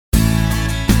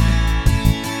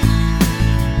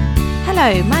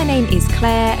Hello, my name is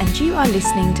Claire and you are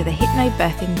listening to the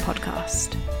Hypnobirthing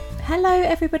Podcast. Hello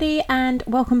everybody and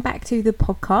welcome back to the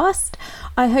podcast.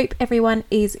 I hope everyone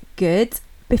is good.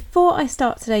 Before I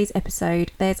start today's episode,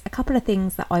 there's a couple of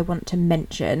things that I want to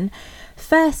mention.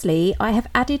 Firstly, I have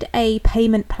added a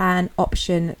payment plan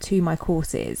option to my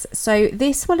courses. So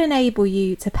this will enable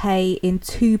you to pay in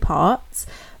two parts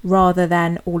rather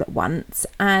than all at once.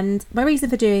 And my reason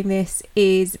for doing this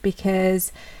is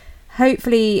because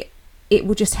hopefully it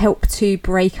will just help to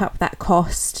break up that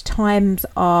cost. Times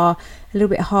are a little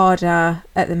bit harder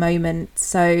at the moment,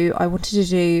 so I wanted to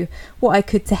do what I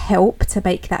could to help to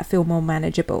make that feel more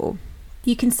manageable.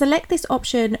 You can select this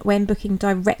option when booking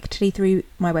directly through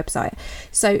my website.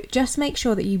 So just make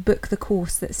sure that you book the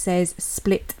course that says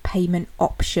split payment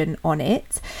option on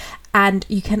it. And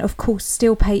you can of course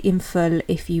still pay in full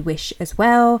if you wish as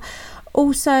well.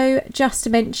 Also, just to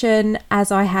mention,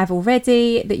 as I have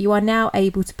already, that you are now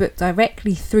able to book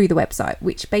directly through the website,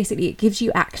 which basically it gives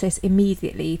you access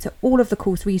immediately to all of the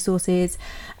course resources.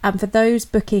 And for those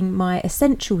booking my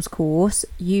Essentials course,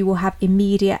 you will have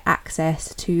immediate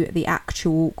access to the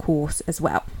actual course as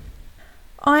well.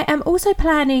 I am also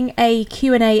planning a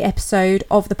Q&A episode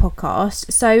of the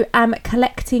podcast, so I'm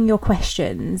collecting your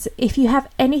questions. If you have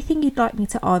anything you'd like me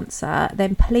to answer,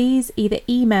 then please either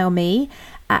email me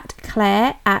at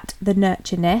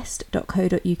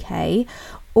claire@thenurturenest.co.uk,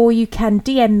 or you can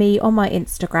DM me on my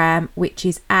Instagram, which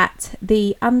is at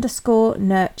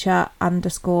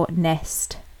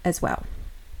 _nurture_nest as well.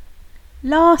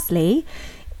 Lastly,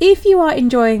 if you are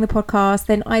enjoying the podcast,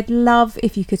 then I'd love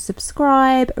if you could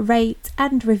subscribe, rate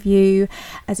and review,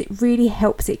 as it really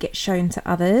helps it get shown to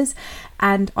others.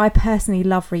 And I personally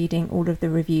love reading all of the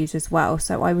reviews as well,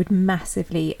 so I would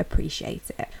massively appreciate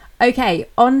it. Okay,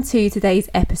 on to today's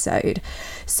episode.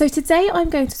 So today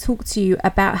I'm going to talk to you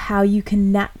about how you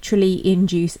can naturally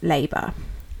induce labour.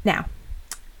 Now,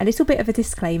 a little bit of a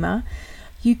disclaimer.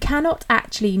 You cannot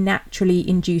actually naturally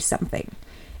induce something.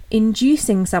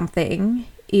 Inducing something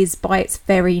is by its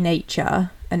very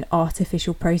nature an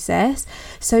artificial process.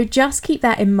 So just keep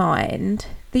that in mind.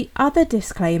 The other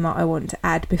disclaimer I want to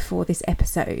add before this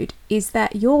episode is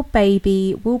that your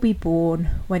baby will be born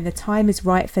when the time is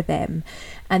right for them,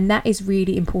 and that is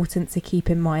really important to keep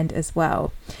in mind as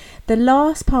well. The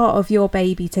last part of your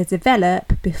baby to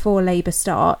develop before labour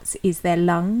starts is their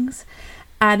lungs,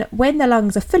 and when the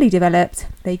lungs are fully developed,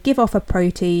 they give off a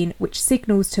protein which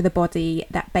signals to the body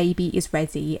that baby is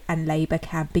ready and labour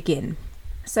can begin.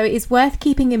 So it is worth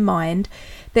keeping in mind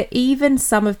that even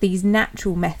some of these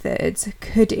natural methods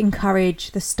could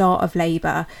encourage the start of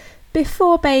labour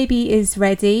before baby is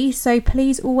ready. So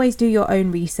please always do your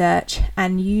own research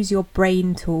and use your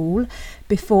brain tool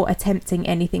before attempting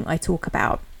anything I talk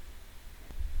about.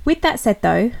 With that said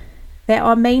though, there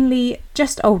are mainly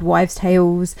just old wives'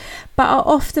 tales, but are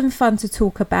often fun to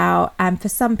talk about, and for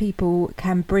some people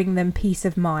can bring them peace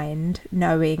of mind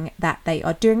knowing that they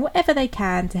are doing whatever they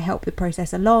can to help the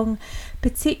process along,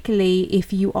 particularly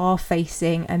if you are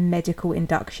facing a medical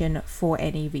induction for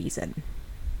any reason.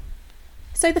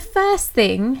 So the first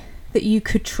thing that you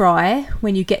could try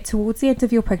when you get towards the end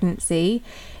of your pregnancy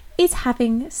is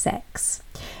having sex.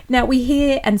 Now, we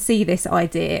hear and see this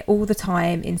idea all the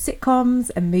time in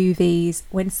sitcoms and movies.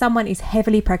 When someone is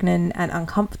heavily pregnant and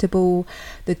uncomfortable,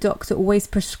 the doctor always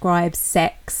prescribes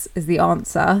sex as the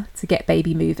answer to get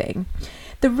baby moving.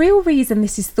 The real reason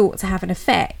this is thought to have an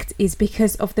effect is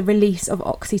because of the release of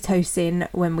oxytocin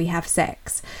when we have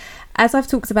sex. As I've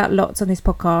talked about lots on this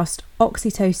podcast,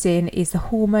 oxytocin is the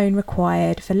hormone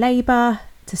required for labour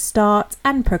to start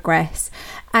and progress,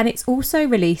 and it's also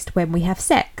released when we have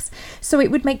sex, so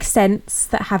it would make sense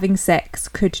that having sex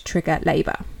could trigger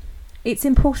labour. It's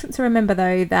important to remember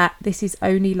though that this is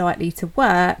only likely to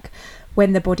work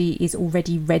when the body is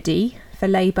already ready for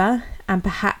labour, and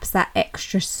perhaps that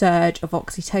extra surge of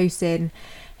oxytocin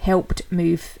helped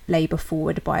move labour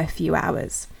forward by a few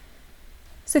hours.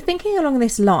 So thinking along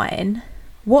this line,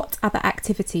 what other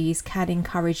activities can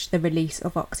encourage the release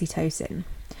of oxytocin?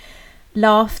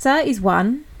 Laughter is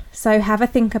one, so have a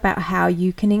think about how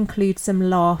you can include some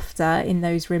laughter in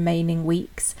those remaining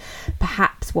weeks,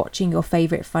 perhaps watching your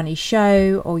favourite funny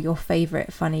show or your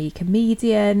favourite funny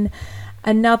comedian.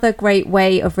 Another great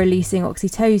way of releasing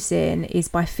oxytocin is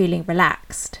by feeling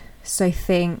relaxed, so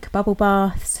think bubble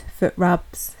baths, foot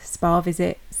rubs, spa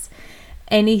visits.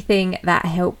 Anything that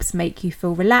helps make you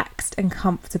feel relaxed and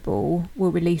comfortable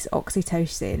will release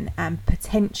oxytocin and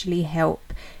potentially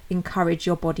help encourage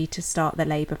your body to start the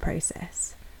labour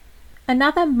process.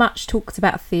 Another much talked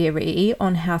about theory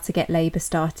on how to get labour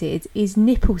started is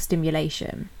nipple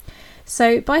stimulation.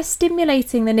 So by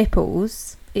stimulating the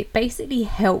nipples, it basically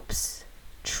helps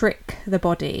trick the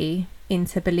body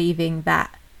into believing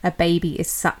that a baby is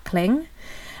suckling.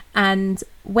 And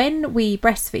when we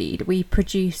breastfeed, we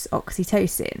produce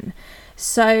oxytocin.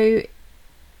 So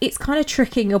it's kind of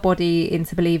tricking your body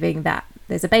into believing that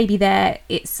there's a baby there,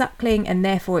 it's suckling, and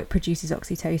therefore it produces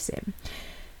oxytocin.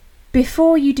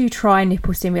 Before you do try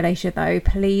nipple stimulation though,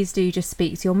 please do just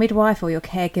speak to your midwife or your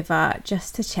caregiver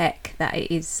just to check that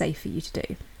it is safe for you to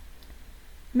do.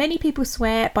 Many people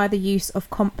swear by the use of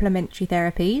complementary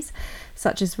therapies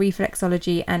such as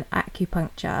reflexology and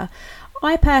acupuncture.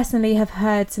 I personally have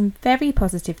heard some very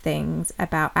positive things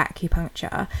about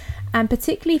acupuncture, and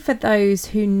particularly for those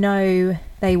who know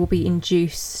they will be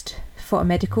induced for a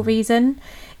medical reason,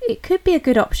 it could be a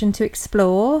good option to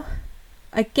explore.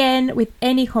 Again, with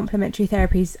any complementary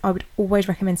therapies, I would always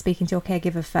recommend speaking to your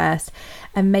caregiver first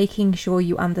and making sure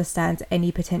you understand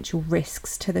any potential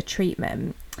risks to the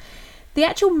treatment. The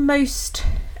actual most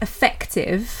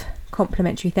effective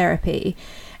complementary therapy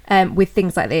with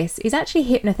things like this is actually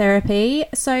hypnotherapy.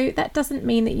 So that doesn't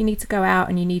mean that you need to go out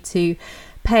and you need to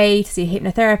pay to see a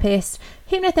hypnotherapist.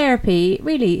 Hypnotherapy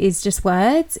really is just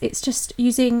words. It's just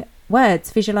using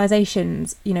words,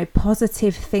 visualizations,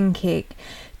 positive thinking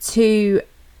to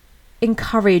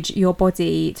encourage your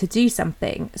body to do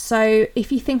something. So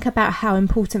if you think about how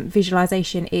important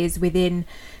visualization is within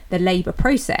the labour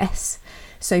process,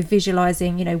 so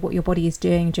visualizing, what your body is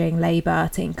doing during labour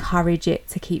to encourage it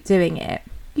to keep doing it,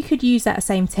 you could use that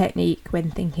same technique when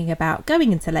thinking about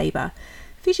going into labour.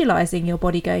 Visualizing your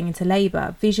body going into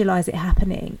labour, visualize it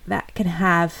happening. That can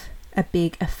have a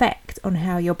big effect on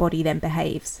how your body then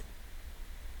behaves.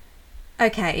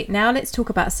 Okay, now let's talk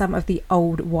about some of the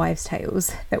old wives'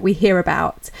 tales that we hear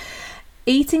about.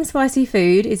 Eating spicy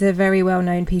food is a very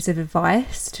well-known piece of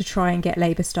advice to try and get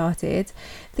labour started.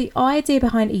 The idea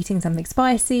behind eating something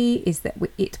spicy is that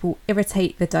it will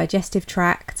irritate the digestive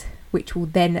tract, which will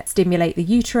then stimulate the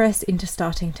uterus into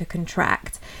starting to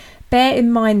contract. Bear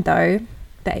in mind though,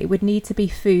 that it would need to be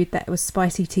food that was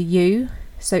spicy to you.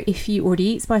 So if you already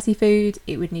eat spicy food,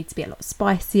 it would need to be a lot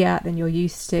spicier than you're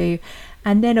used to.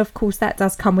 And then of course that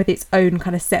does come with its own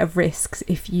kind of set of risks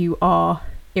if you are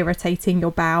irritating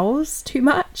your bowels too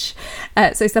much.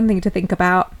 So something to think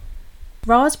about.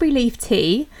 Raspberry leaf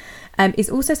tea is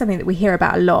also something that we hear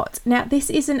about a lot. Now this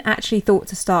isn't actually thought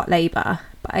to start labour,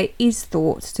 but it is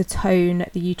thought to tone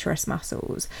the uterus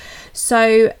muscles.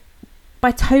 So by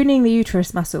toning the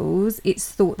uterus muscles, it's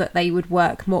thought that they would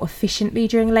work more efficiently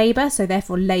during labour, so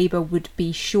therefore labour would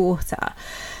be shorter.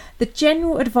 The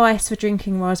general advice for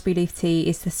drinking raspberry leaf tea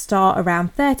is to start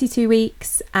around 32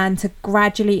 weeks and to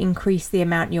gradually increase the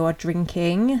amount you are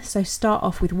drinking. So start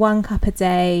off with 1 cup a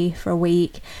day for a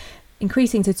week,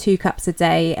 increasing to 2 cups a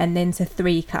day, and then to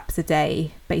 3 cups a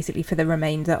day, basically for the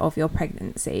remainder of your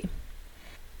pregnancy.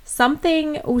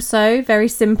 Something also very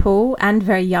simple and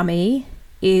very yummy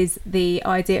is the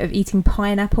idea of eating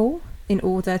pineapple in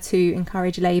order to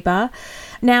encourage labour.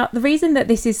 Now, the reason that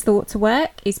this is thought to work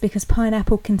is because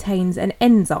pineapple contains an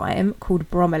enzyme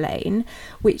called bromelain,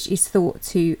 which is thought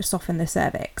to soften the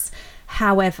cervix.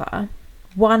 However,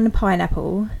 1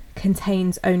 pineapple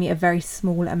contains only a very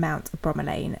small amount of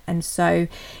bromelain, and so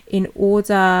in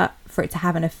order for it to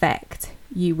have an effect,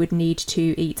 you would need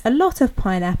to eat a lot of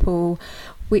pineapple,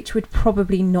 which would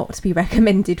probably not be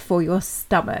recommended for your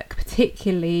stomach,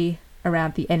 particularly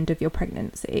around the end of your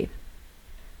pregnancy.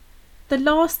 The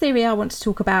last theory I want to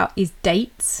talk about is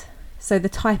dates, so the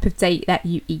type of date that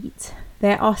you eat.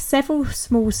 There are several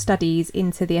small studies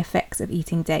into the effects of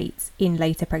eating dates in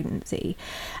later pregnancy,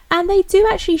 and they do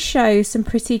actually show some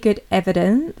pretty good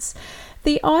evidence.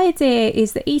 The idea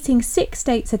is that eating 6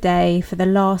 dates a day for the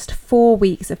last 4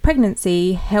 weeks of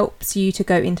pregnancy helps you to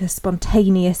go into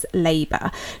spontaneous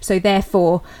labour, so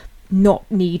therefore not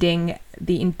needing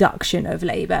the induction of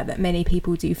labour that many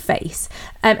people do face.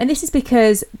 And this is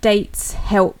because dates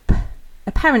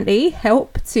apparently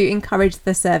help to encourage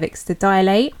the cervix to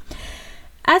dilate.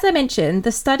 As I mentioned,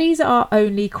 the studies are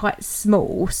only quite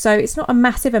small, so it's not a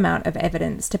massive amount of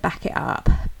evidence to back it up.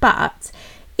 But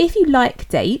if you like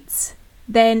dates,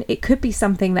 then it could be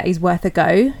something that is worth a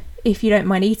go. If you don't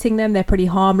mind eating them, they're pretty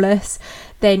harmless.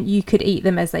 Then you could eat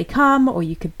them as they come, or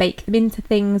you could bake them into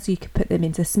things, you could put them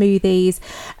into smoothies.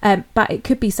 But it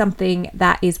could be something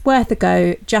that is worth a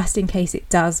go just in case it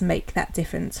does make that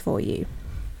difference for you.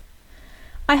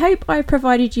 I hope I've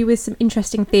provided you with some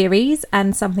interesting theories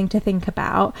and something to think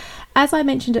about. As I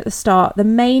mentioned at the start, the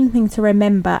main thing to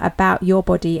remember about your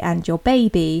body and your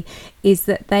baby is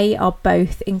that they are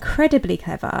both incredibly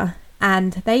clever,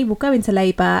 and they will go into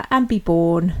labour and be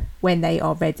born when they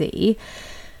are ready.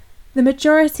 The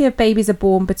majority of babies are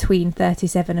born between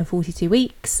 37 and 42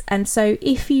 weeks, and so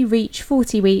if you reach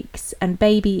 40 weeks and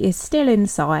baby is still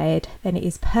inside, then it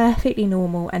is perfectly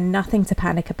normal and nothing to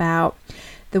panic about.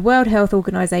 The World Health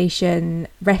Organization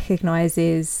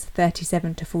recognises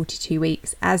 37 to 42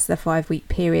 weeks as the 5-week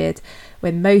period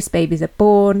when most babies are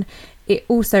born. It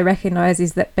also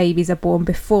recognises that babies are born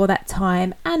before that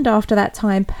time and after that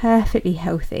time perfectly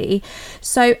healthy.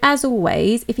 So as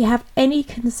always, if you have any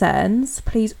concerns,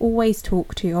 please always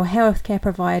talk to your healthcare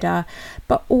provider,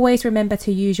 but always remember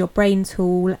to use your brain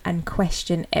tool and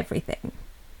question everything.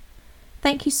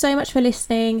 Thank you so much for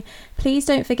listening. Please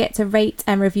don't forget to rate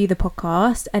and review the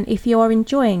podcast. And if you are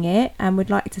enjoying it and would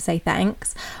like to say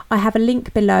thanks, I have a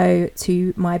link below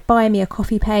to my Buy Me a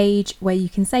Coffee page where you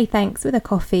can say thanks with a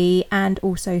coffee and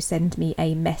also send me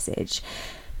a message.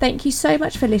 Thank you so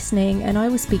much for listening, and I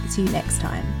will speak to you next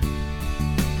time.